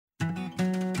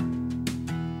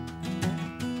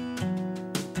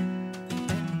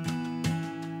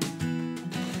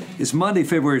It's Monday,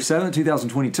 February 7th,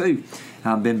 2022.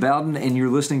 I'm Ben Bowden, and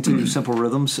you're listening to Simple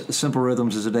Rhythms. Simple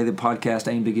Rhythms is a daily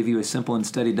podcast aimed to give you a simple and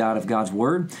steady diet of God's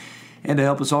Word and to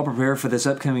help us all prepare for this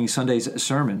upcoming Sunday's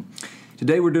sermon.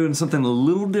 Today we're doing something a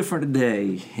little different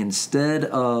today. Instead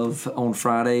of on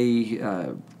Friday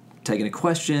taking a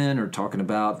question or talking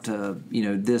about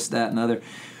this, that, and other,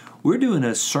 we're doing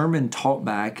a sermon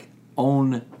talkback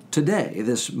on today,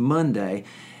 this Monday.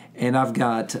 And I've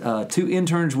got two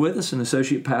interns with us, an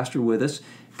associate pastor with us,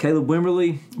 Caleb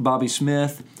Wimberly, Bobby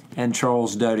Smith, and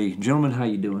Charles Doty. Gentlemen, how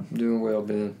you doing? Doing well,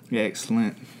 Ben. Yeah,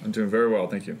 excellent. I'm doing very well,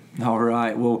 thank you. All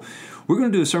right. Well, we're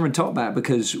going to do a sermon talkback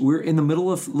because we're in the middle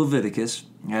of Leviticus.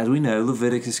 As we know,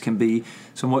 Leviticus can be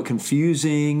somewhat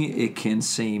confusing. It can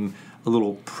seem a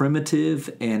little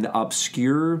primitive and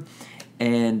obscure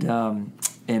and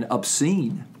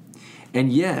obscene.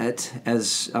 And yet,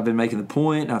 as I've been making the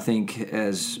point, I think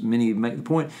as many make the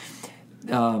point,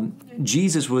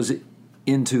 Jesus was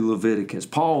into Leviticus.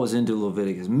 Paul was into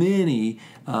Leviticus. Many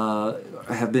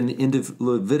have been into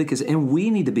Leviticus, and we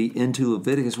need to be into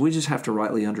Leviticus. We just have to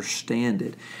rightly understand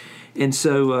it. And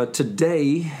so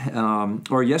today,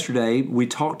 or yesterday, we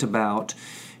talked about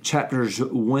chapters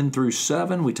 1 through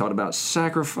 7. We talked about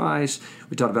sacrifice.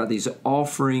 We talked about these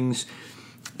offerings.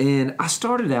 And I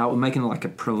started out with making like a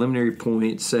preliminary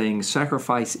point saying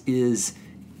sacrifice is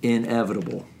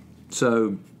inevitable.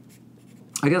 So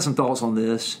I got some thoughts on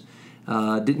this.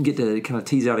 Didn't get to kind of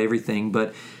tease out everything,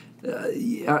 but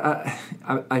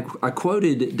I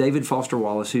quoted David Foster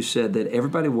Wallace, who said that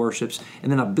everybody worships,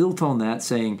 and then I built on that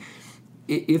saying,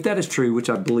 if that is true, which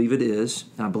I believe it is,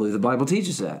 and I believe the Bible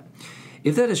teaches that,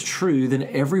 if that is true, then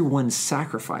everyone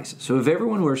sacrifices. So if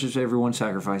everyone worships, everyone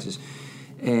sacrifices.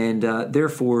 And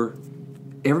therefore,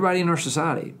 everybody in our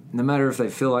society, no matter if they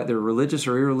feel like they're religious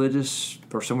or irreligious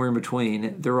or somewhere in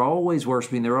between, they're always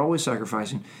worshiping, they're always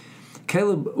sacrificing.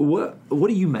 Caleb, what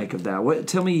do you make of that?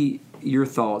 Tell me your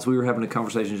thoughts. We were having a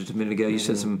conversation just a minute ago. You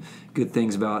said some good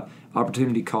things about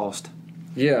opportunity cost.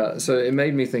 Yeah, so it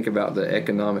made me think about the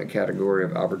economic category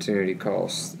of opportunity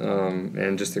cost.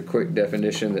 And just a quick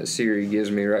definition that Siri gives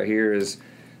me right here is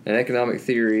an economic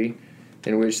theory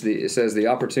in which it says the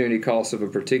opportunity cost of a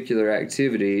particular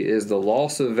activity is the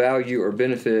loss of value or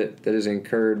benefit that is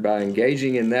incurred by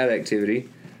engaging in that activity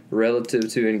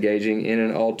relative to engaging in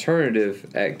an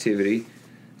alternative activity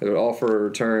that would offer a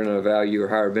return of value or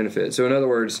higher benefit. So in other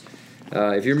words,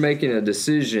 if you're making a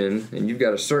decision and you've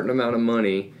got a certain amount of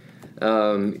money,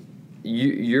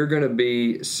 you're going to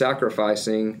be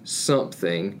sacrificing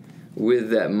something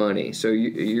with that money. So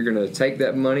you're going to take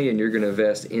that money and you're going to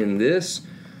invest in this,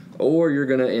 or you're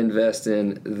going to invest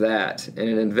in that. And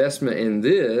an investment in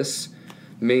this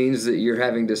means that you're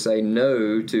having to say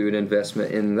no to an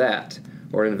investment in that.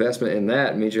 Or an investment in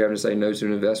that means you're having to say no to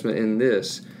an investment in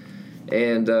this.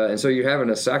 And so you're having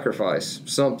to sacrifice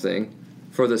something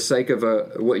for the sake of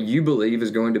what you believe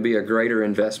is going to be a greater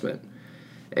investment.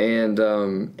 And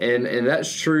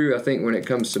that's true, I think, when it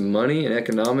comes to money and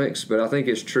economics, but I think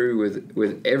it's true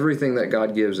with everything that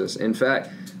God gives us. In fact,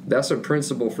 that's a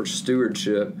principle for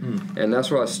stewardship, and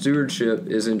that's why stewardship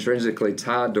is intrinsically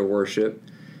tied to worship,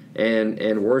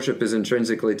 and worship is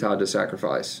intrinsically tied to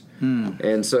sacrifice.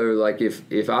 And so, like,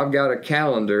 if I've got a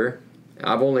calendar,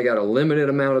 I've only got a limited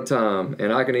amount of time,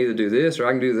 and I can either do this or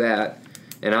I can do that,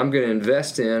 and I'm going to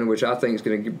invest in which I think is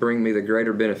going to bring me the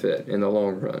greater benefit in the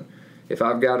long run. If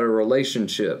I've got a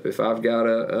relationship, if I've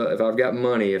got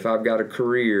money, if I've got a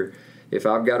career, if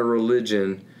I've got a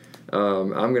religion,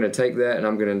 I'm going to take that and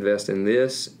I'm going to invest in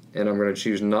this, and I'm going to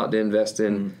choose not to invest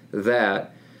in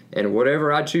that. And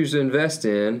whatever I choose to invest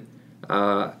in,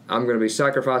 I'm going to be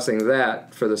sacrificing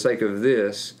that for the sake of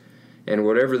this. And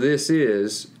whatever this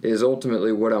is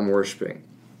ultimately what I'm worshiping.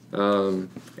 So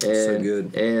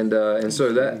good. And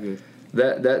so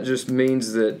that just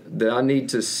means that I need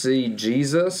to see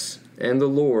Jesus and the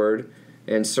Lord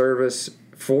and service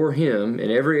for Him in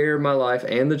every area of my life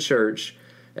and the church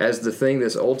as the thing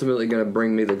that's ultimately going to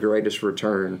bring me the greatest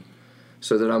return,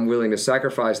 so that I'm willing to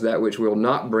sacrifice that which will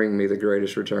not bring me the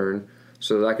greatest return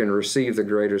so that I can receive the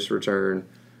greatest return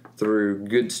through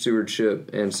good stewardship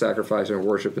and sacrifice and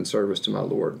worship and service to my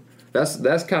Lord.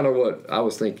 That's kind of what I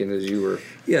was thinking as you were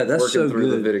that's working so through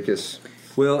good. Leviticus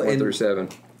 1 through 7.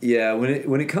 Yeah,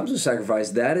 when it comes to sacrifice,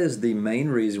 that is the main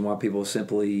reason why people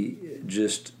simply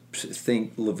just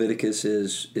think Leviticus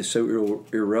is so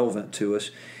irrelevant to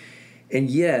us. And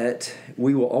yet,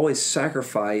 we will always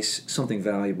sacrifice something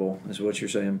valuable, is what you're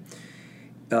saying,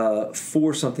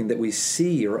 for something that we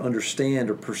see or understand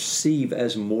or perceive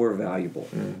as more valuable.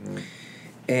 Mm-hmm.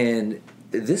 And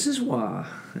this is why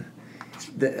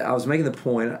I was making the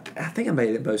point, I think I made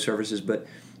it at both services, but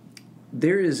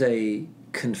there is a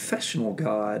confessional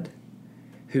God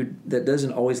that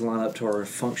doesn't always line up to our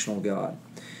functional God.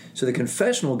 So the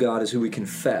confessional God is who we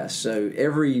confess. So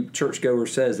every churchgoer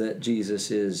says that Jesus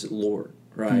is Lord,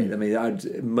 right? I mean,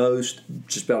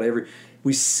 just about every,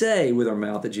 we say with our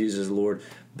mouth that Jesus is Lord,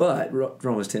 but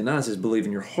Romans 10:9 says, believe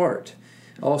in your heart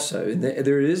also. And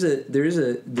there is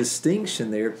a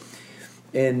distinction there.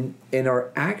 And our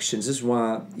actions, this is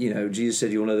why, Jesus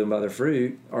said you'll know them by their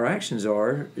fruit. Our actions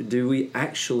are, do we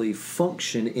actually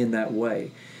function in that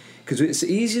way? Because it's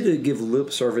easy to give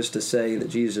lip service to say that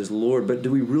Jesus is Lord, but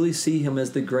do we really see him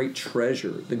as the great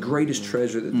treasure, the greatest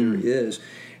treasure that there is?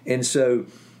 And so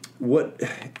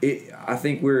I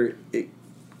think where it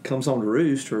comes home to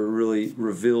roost, or really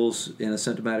reveals in a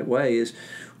symptomatic way, is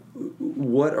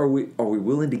what are we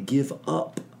willing to give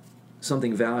up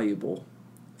something valuable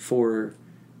for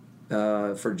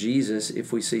Jesus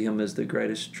if we see him as the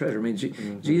greatest treasure? I mean,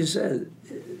 Jesus said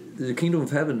the kingdom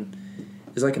of heaven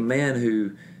is like a man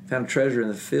who found a treasure in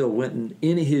the field, went and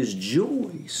in his joy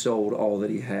sold all that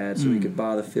he had so he could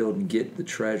buy the field and get the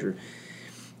treasure.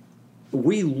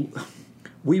 We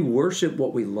worship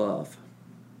what we love.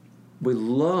 We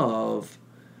love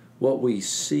what we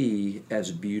see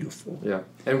as beautiful. Yeah.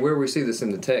 And where we see this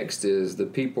in the text is the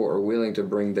people are willing to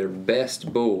bring their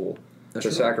best bull,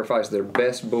 sacrifice their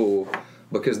best bull,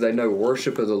 because they know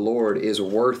worship of the Lord is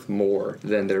worth more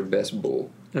than their best bull.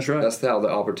 That's right. That's how the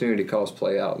opportunity costs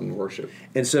play out in worship.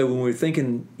 And so when we're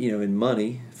thinking, in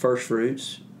money, first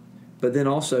fruits, but then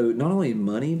also not only in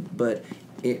money, but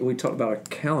we talked about a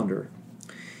calendar.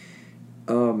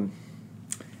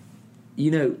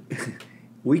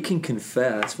 We can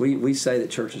confess, we say that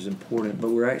church is important,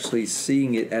 but we're actually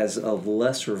seeing it as of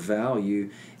lesser value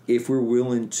if we're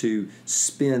willing to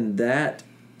spend that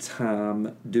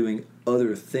time doing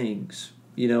other things.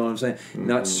 You know what I'm saying? Mm-hmm.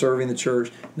 Not serving the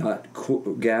church, not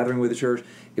gathering with the church.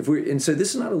 And so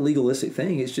this is not a legalistic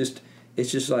thing. It's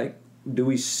just like, do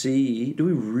we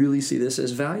really see this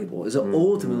as valuable? As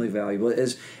ultimately valuable?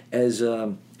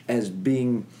 As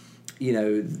being,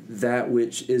 that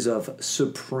which is of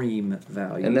supreme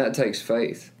value? And that takes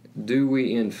faith. Do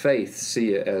we in faith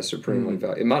see it as supremely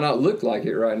valuable? It might not look like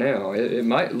it right now. It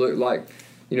might look like,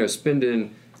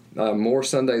 spending more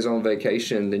Sundays on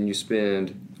vacation than you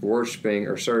spend worshiping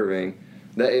or serving.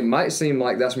 That it might seem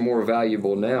like that's more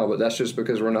valuable now, but that's just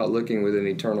because we're not looking with an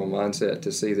eternal mindset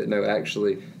to see that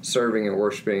actually serving and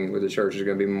worshiping with the church is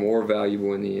going to be more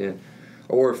valuable in the end.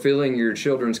 Or filling your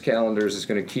children's calendars is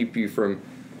going to keep you from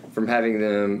having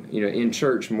them in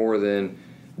church more than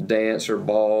dance or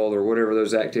ball or whatever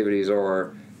those activities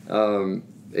are.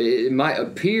 It might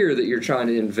appear that you're trying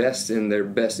to invest in their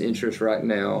best interest right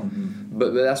now,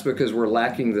 but that's because we're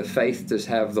lacking the faith to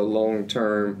have the long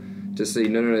term to see,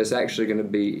 no, it's actually going to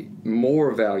be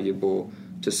more valuable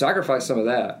to sacrifice some of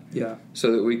that,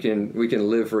 so that we can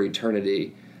live for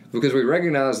eternity. Because we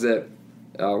recognize that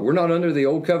we're not under the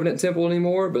old covenant temple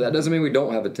anymore, but that doesn't mean we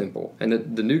don't have a temple.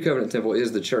 And the new covenant temple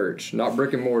is the church, not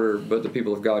brick and mortar, but the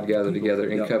people of God gathered together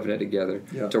in covenant together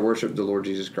to worship the Lord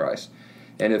Jesus Christ.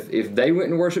 And if they went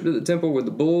and worshipped at the temple with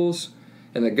the bulls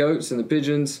and the goats and the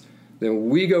pigeons, then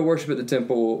we go worship at the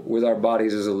temple with our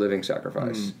bodies as a living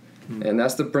sacrifice. And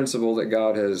that's the principle that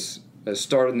God has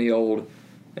started in the old,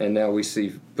 and now we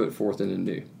see put forth in the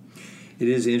new. It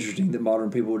is interesting that modern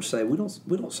people would say we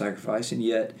don't sacrifice, and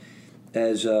yet,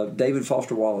 as David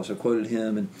Foster Wallace, I quoted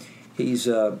him, and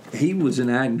he was an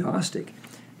agnostic.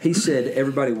 He said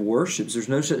everybody worships. There's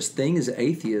no such thing as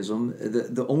atheism.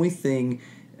 The only thing,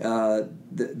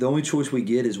 the only choice we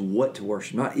get is what to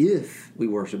worship, not if we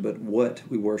worship, but what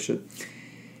we worship.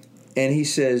 And he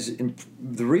says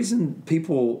the reason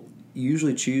people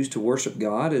usually choose to worship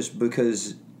God is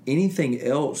because anything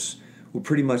else will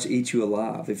pretty much eat you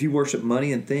alive. If you worship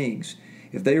money and things,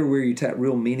 if they are where you tap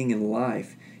real meaning in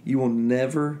life, you will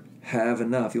never have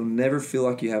enough. You'll never feel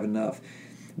like you have enough.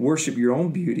 Worship your own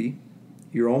beauty,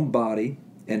 your own body,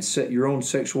 and set your own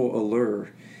sexual allure,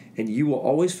 and you will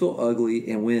always feel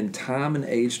ugly, and when time and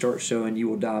age start showing, you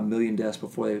will die a million deaths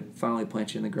before they finally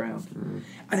plant you in the ground.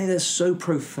 I think that's so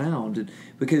profound,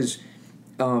 because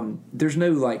there's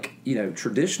no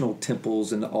traditional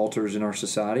temples and altars in our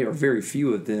society, or very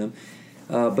few of them,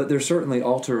 but there's certainly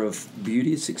altar of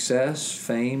beauty, success,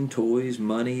 fame, toys,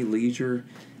 money, leisure,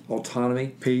 autonomy,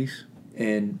 peace.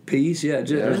 And peace, there's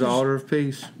the altar of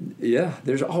peace. Yeah,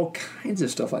 there's all kinds of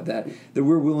stuff like that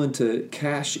we're willing to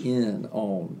cash in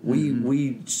on.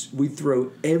 We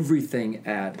throw everything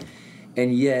at,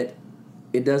 and yet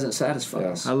it doesn't satisfy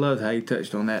us. I love how you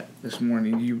touched on that this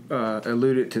morning. You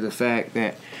alluded to the fact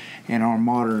that in our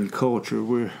modern culture,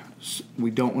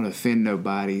 we don't want to offend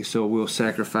nobody, so we'll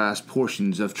sacrifice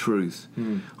portions of truth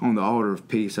on the altar of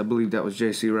peace. I believe that was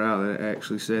J.C. Ryle that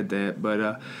actually said that,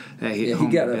 but that hit home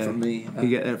he got that today. from me. He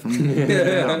got that from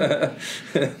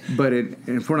me. But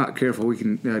if we're not careful, we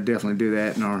can definitely do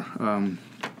that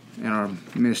in our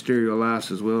ministerial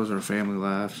lives as well as our family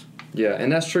lives. Yeah,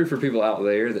 and that's true for people out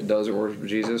there that doesn't worship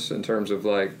Jesus in terms of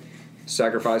like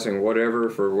sacrificing whatever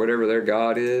for whatever their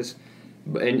God is.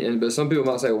 But some people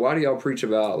might say, why do y'all preach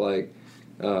about like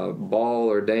ball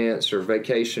or dance or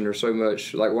vacation or so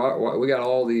much? Like, why we got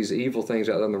all these evil things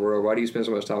out there in the world? Why do you spend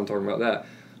so much time talking about that?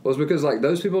 Well, it's because like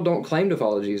those people don't claim to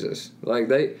follow Jesus. Like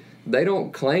they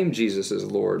don't claim Jesus as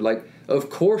Lord. Like, of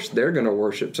course they're going to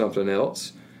worship something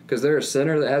else because they're a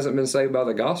sinner that hasn't been saved by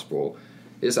the gospel.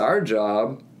 It's our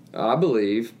job, I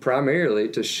believe, primarily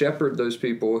to shepherd those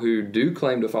people who do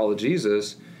claim to follow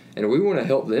Jesus. And we want to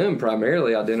help them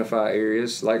primarily identify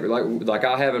areas like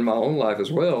I have in my own life as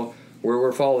well, where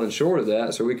we're falling short of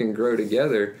that, so we can grow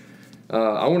together.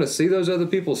 I want to see those other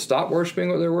people stop worshiping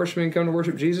what they're worshiping and come to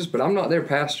worship Jesus, but I'm not their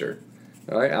pastor.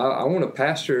 All right, I want to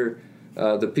pastor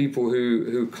the people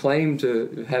who claim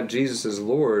to have Jesus as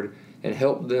Lord and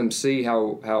help them see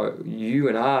how you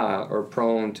and I are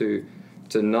prone to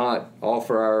not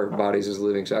offer our bodies as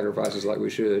living sacrifices like we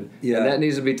should. Yeah. And that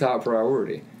needs to be top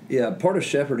priority. Yeah, part of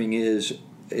shepherding is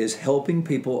helping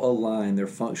people align their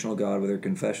functional God with their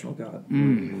confessional God.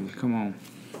 Come on.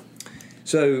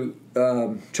 So,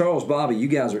 Charles, Bobby, you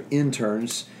guys are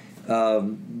interns.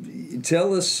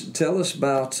 Tell us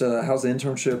about how's the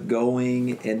internship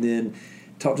going, and then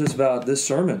talk to us about this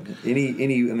sermon.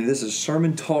 This is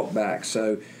sermon talkback.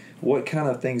 So, what kind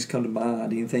of things come to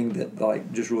mind? Anything that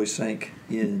like just really sank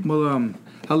in? Well,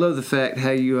 I love the fact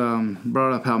how you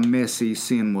brought up how messy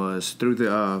sin was through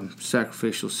the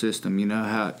sacrificial system. You know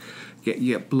how you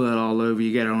get blood all over.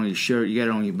 You got it on your shirt. You got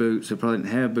it on your boots. They probably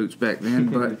didn't have boots back then,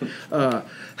 but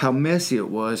how messy it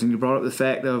was. And you brought up the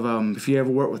fact of if you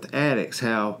ever work with addicts,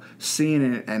 how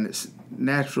sin and its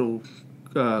natural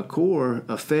core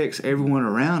affects everyone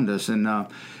around us. And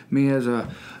me as a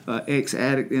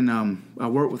ex-addict, and I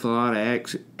work with a lot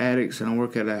of addicts, and I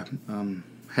work at a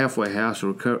halfway house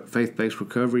or faith-based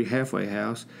recovery halfway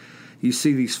house. You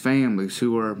see these families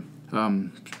who are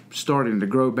starting to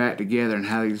grow back together, and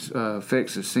how these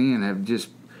effects of sin have just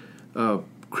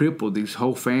crippled these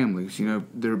whole families. You know,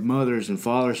 their mothers and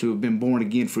fathers who have been born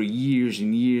again for years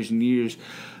and years and years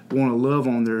want to love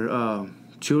on their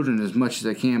children as much as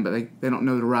they can, but they don't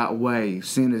know the right way.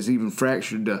 Sin has even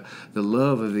fractured the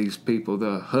love of these people,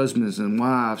 the husbands and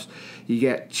wives. You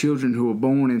got children who are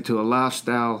born into a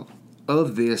lifestyle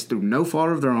of this through no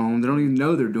fault of their own. They don't even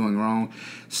know they're doing wrong.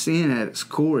 Sin at its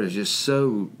core is just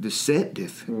so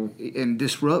deceptive and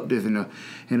disruptive in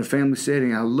a family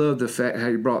setting. I love the fact how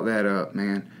you brought that up,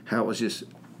 man, how it was just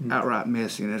outright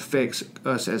messy, and it affects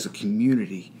us as a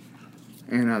community.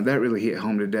 And that really hit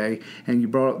home today. And you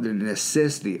brought up the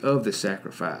necessity of the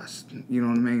sacrifice, you know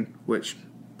what I mean, which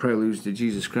preludes to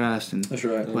Jesus Christ and that's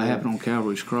right. what happened on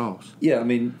Calvary's cross. Yeah, I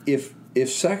mean, if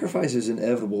sacrifice is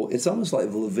inevitable, it's almost like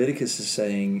Leviticus is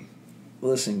saying,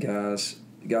 listen, guys,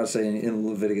 God's saying in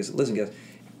Leviticus, listen, guys,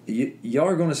 y'all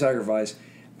are going to sacrifice.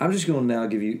 I'm just going to now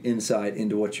give you insight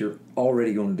into what you're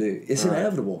already going to do. It's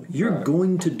inevitable. You're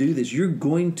going to do this. You're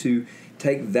going to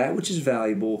take that which is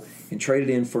valuable and trade it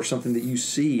in for something that you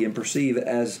see and perceive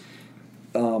as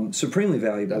supremely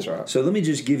valuable. That's right. So let me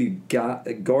just give you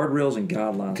guardrails and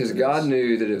guidelines. Because God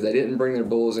knew that if they didn't bring their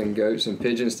bulls and goats and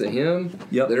pigeons to Him,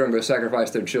 they're going to go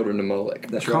sacrifice their children to Molech.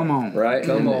 That's right. Come on. Right?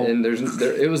 Come on. And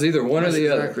it was either one or the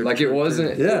other. Like it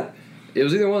wasn't... Yeah. It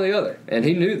was either one or the other. And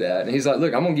He knew that. And He's like,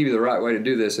 look, I'm going to give you the right way to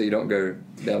do this so you don't go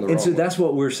down the wrong And so way. that's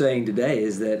what we're saying today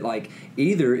is that like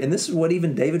either, and this is what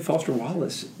even David Foster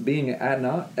Wallace, being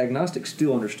agnostic,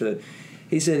 still understood.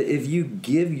 He said if you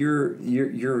give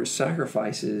your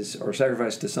sacrifices or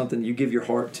sacrifice to something, you give your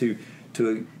heart to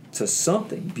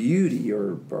something, beauty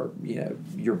or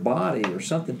your body or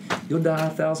something, you'll die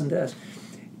 1,000 deaths.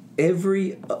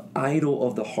 Every idol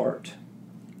of the heart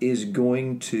is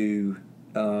going to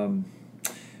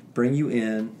bring you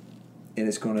in, and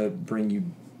it's going to bring you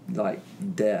like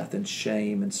death and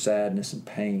shame and sadness and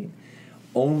pain.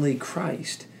 Only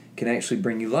Christ can actually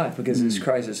bring you life, because it's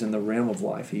Christ that's in the realm of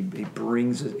life. He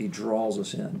brings it, He draws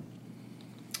us in.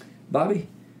 Bobby,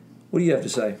 what do you have to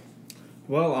say?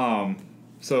 Well,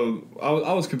 so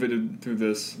I was convicted through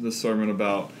this sermon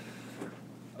about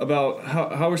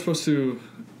how we're supposed to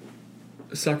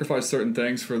sacrifice certain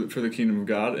things for the kingdom of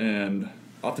God, and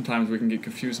oftentimes we can get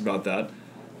confused about that.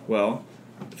 Well,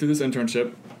 through this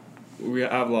internship,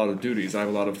 I have a lot of duties. I have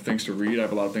a lot of things to read. I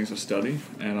have a lot of things to study,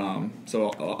 and so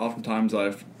oftentimes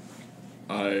I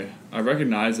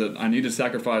recognize that I need to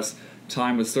sacrifice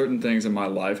time with certain things in my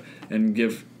life and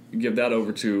give that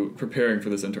over to preparing for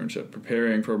this internship,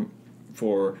 preparing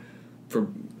for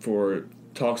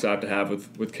talks I have to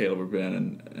have with Caleb or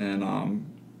Ben, and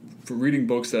for reading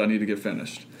books that I need to get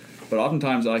finished. But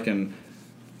oftentimes I can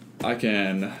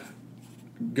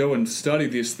go and study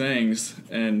these things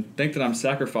and think that I'm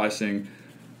sacrificing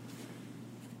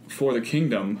for the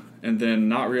kingdom, and then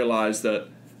not realize that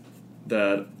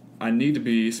I need to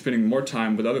be spending more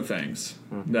time with other things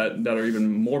that are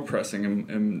even more pressing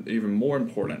and even more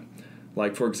important.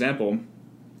 Like, for example,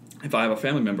 if I have a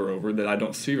family member over that I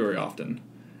don't see very often,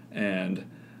 and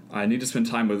I need to spend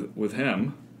time with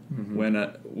him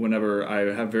whenever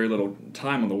I have very little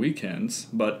time on the weekends,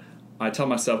 but I tell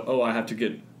myself, I have to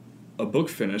get a book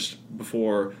finished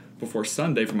before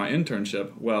Sunday for my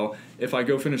internship. Well, if I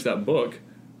go finish that book,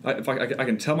 I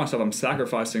can tell myself I'm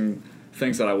sacrificing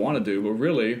things that I want to do, but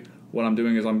really what I'm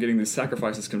doing is I'm getting these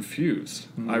sacrifices confused.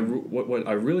 What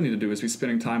I really need to do is be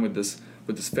spending time with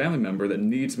this family member that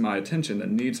needs my attention, that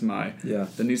needs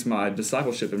my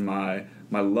discipleship and my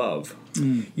love.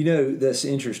 That's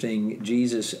interesting.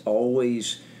 Jesus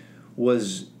always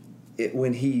was,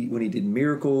 when he did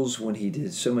miracles, when he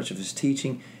did so much of his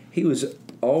teaching, he was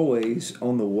always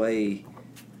on the way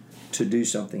to do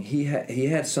something. He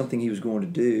had something he was going to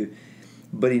do,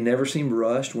 but he never seemed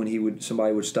rushed when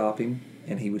somebody would stop him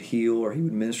and he would heal or he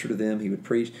would minister to them, he would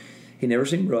preach. He never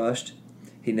seemed rushed.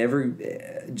 He never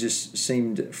just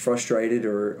seemed frustrated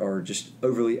or just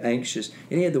overly anxious.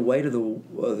 And he had the weight of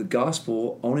the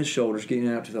gospel on his shoulders, getting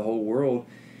out to the whole world.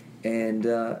 And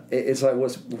it's like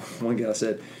what one guy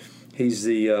said. He's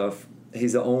the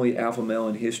only alpha male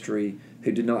in history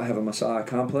who did not have a Messiah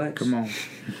complex. Come on.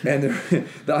 And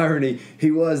the irony, he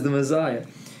was the Messiah.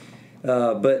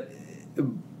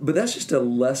 But that's just a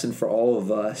lesson for all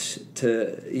of us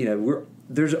to,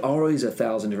 there's always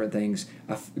 1,000 different things,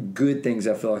 good things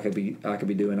I feel like I could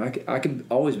be doing. I could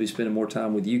always be spending more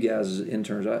time with you guys as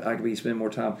interns. I could be spending more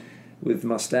time with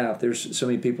my staff. There's so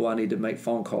many people I need to make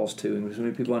phone calls to, and so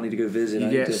many people I need to go visit.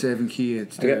 You got 7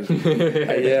 kids.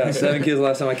 Yeah, 7 kids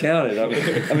last time I counted. I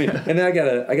mean, and then I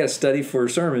gotta study for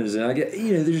sermons, and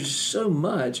there's just so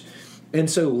much, and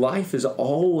so life is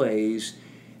always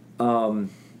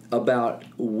about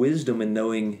wisdom and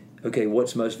knowing, okay,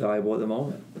 what's most valuable at the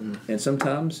moment. And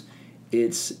sometimes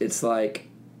it's like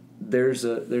there's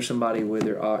somebody with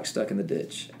their ox stuck in the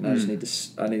ditch, and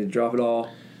I need to drop it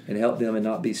all and help them and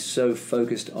not be so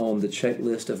focused on the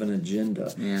checklist of an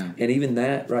agenda. Yeah. And even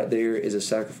that right there is a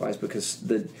sacrifice, because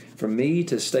for me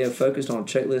to stay focused on a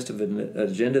checklist of an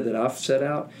agenda that I've set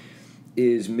out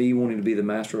is me wanting to be the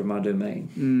master of my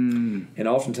domain. And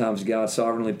oftentimes God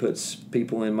sovereignly puts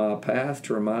people in my path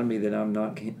to remind me that I'm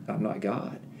not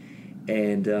God.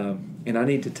 And I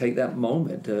need to take that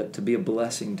moment to be a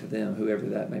blessing to them, whoever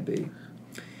that may be.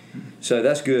 So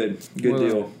that's good. Good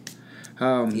deal.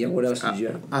 What else did you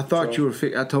have? I thought you were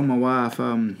I told my wife,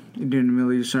 during the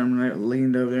middle of the sermon, I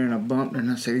leaned over there and I bumped her and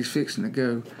I said, he's fixing to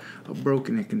go a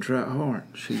broken and contrite heart.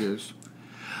 She goes,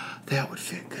 that would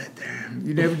fit good there.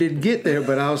 You never did get there,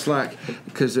 but I was like,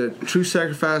 because the true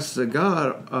sacrifices of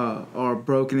God are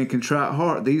broken and contrite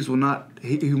heart. These will not,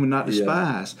 he will not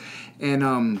despise.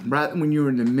 And right when you were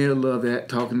in the middle of that,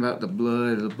 talking about the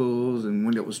blood of the bulls and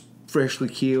when it was freshly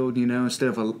killed, instead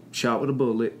of a shot with a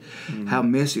bullet, how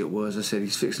messy it was. I said,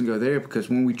 he's fixing to go there, because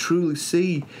when we truly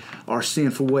see our sin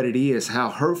for what it is, how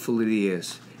hurtful it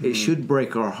is, it should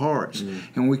break our hearts.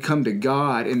 And we come to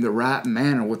God in the right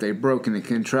manner with a broken and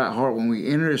contrite heart. When we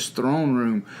enter his throne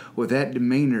room with that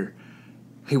demeanor,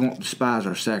 he won't despise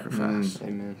our sacrifice.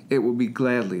 Amen. It will be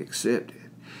gladly accepted.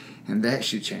 And that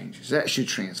should change us. That should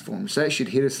transform us. That should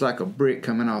hit us like a brick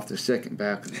coming off the second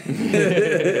balcony.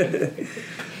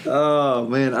 Oh,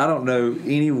 man, I don't know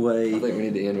any way. I think we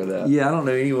need to end with that. Yeah, I don't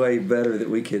know any way better that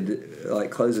we could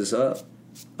close this up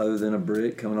other than a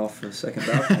brick coming off the second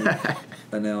balcony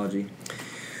analogy.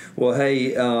 Well,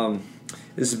 hey,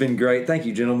 this has been great. Thank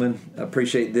you, gentlemen. I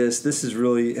appreciate this. This is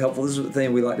really helpful. This is the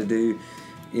thing we like to do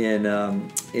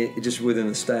just within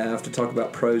the staff, to talk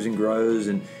about pros and grows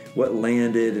and what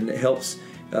landed, and it helps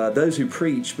those who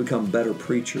preach become better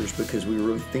preachers, because we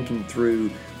were thinking through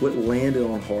what landed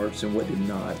on hearts and what did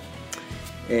not.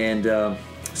 And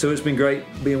so it's been great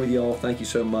being with you all. Thank you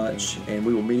so much, and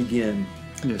we will meet again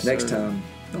next time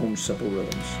on Simple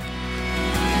Rhythms.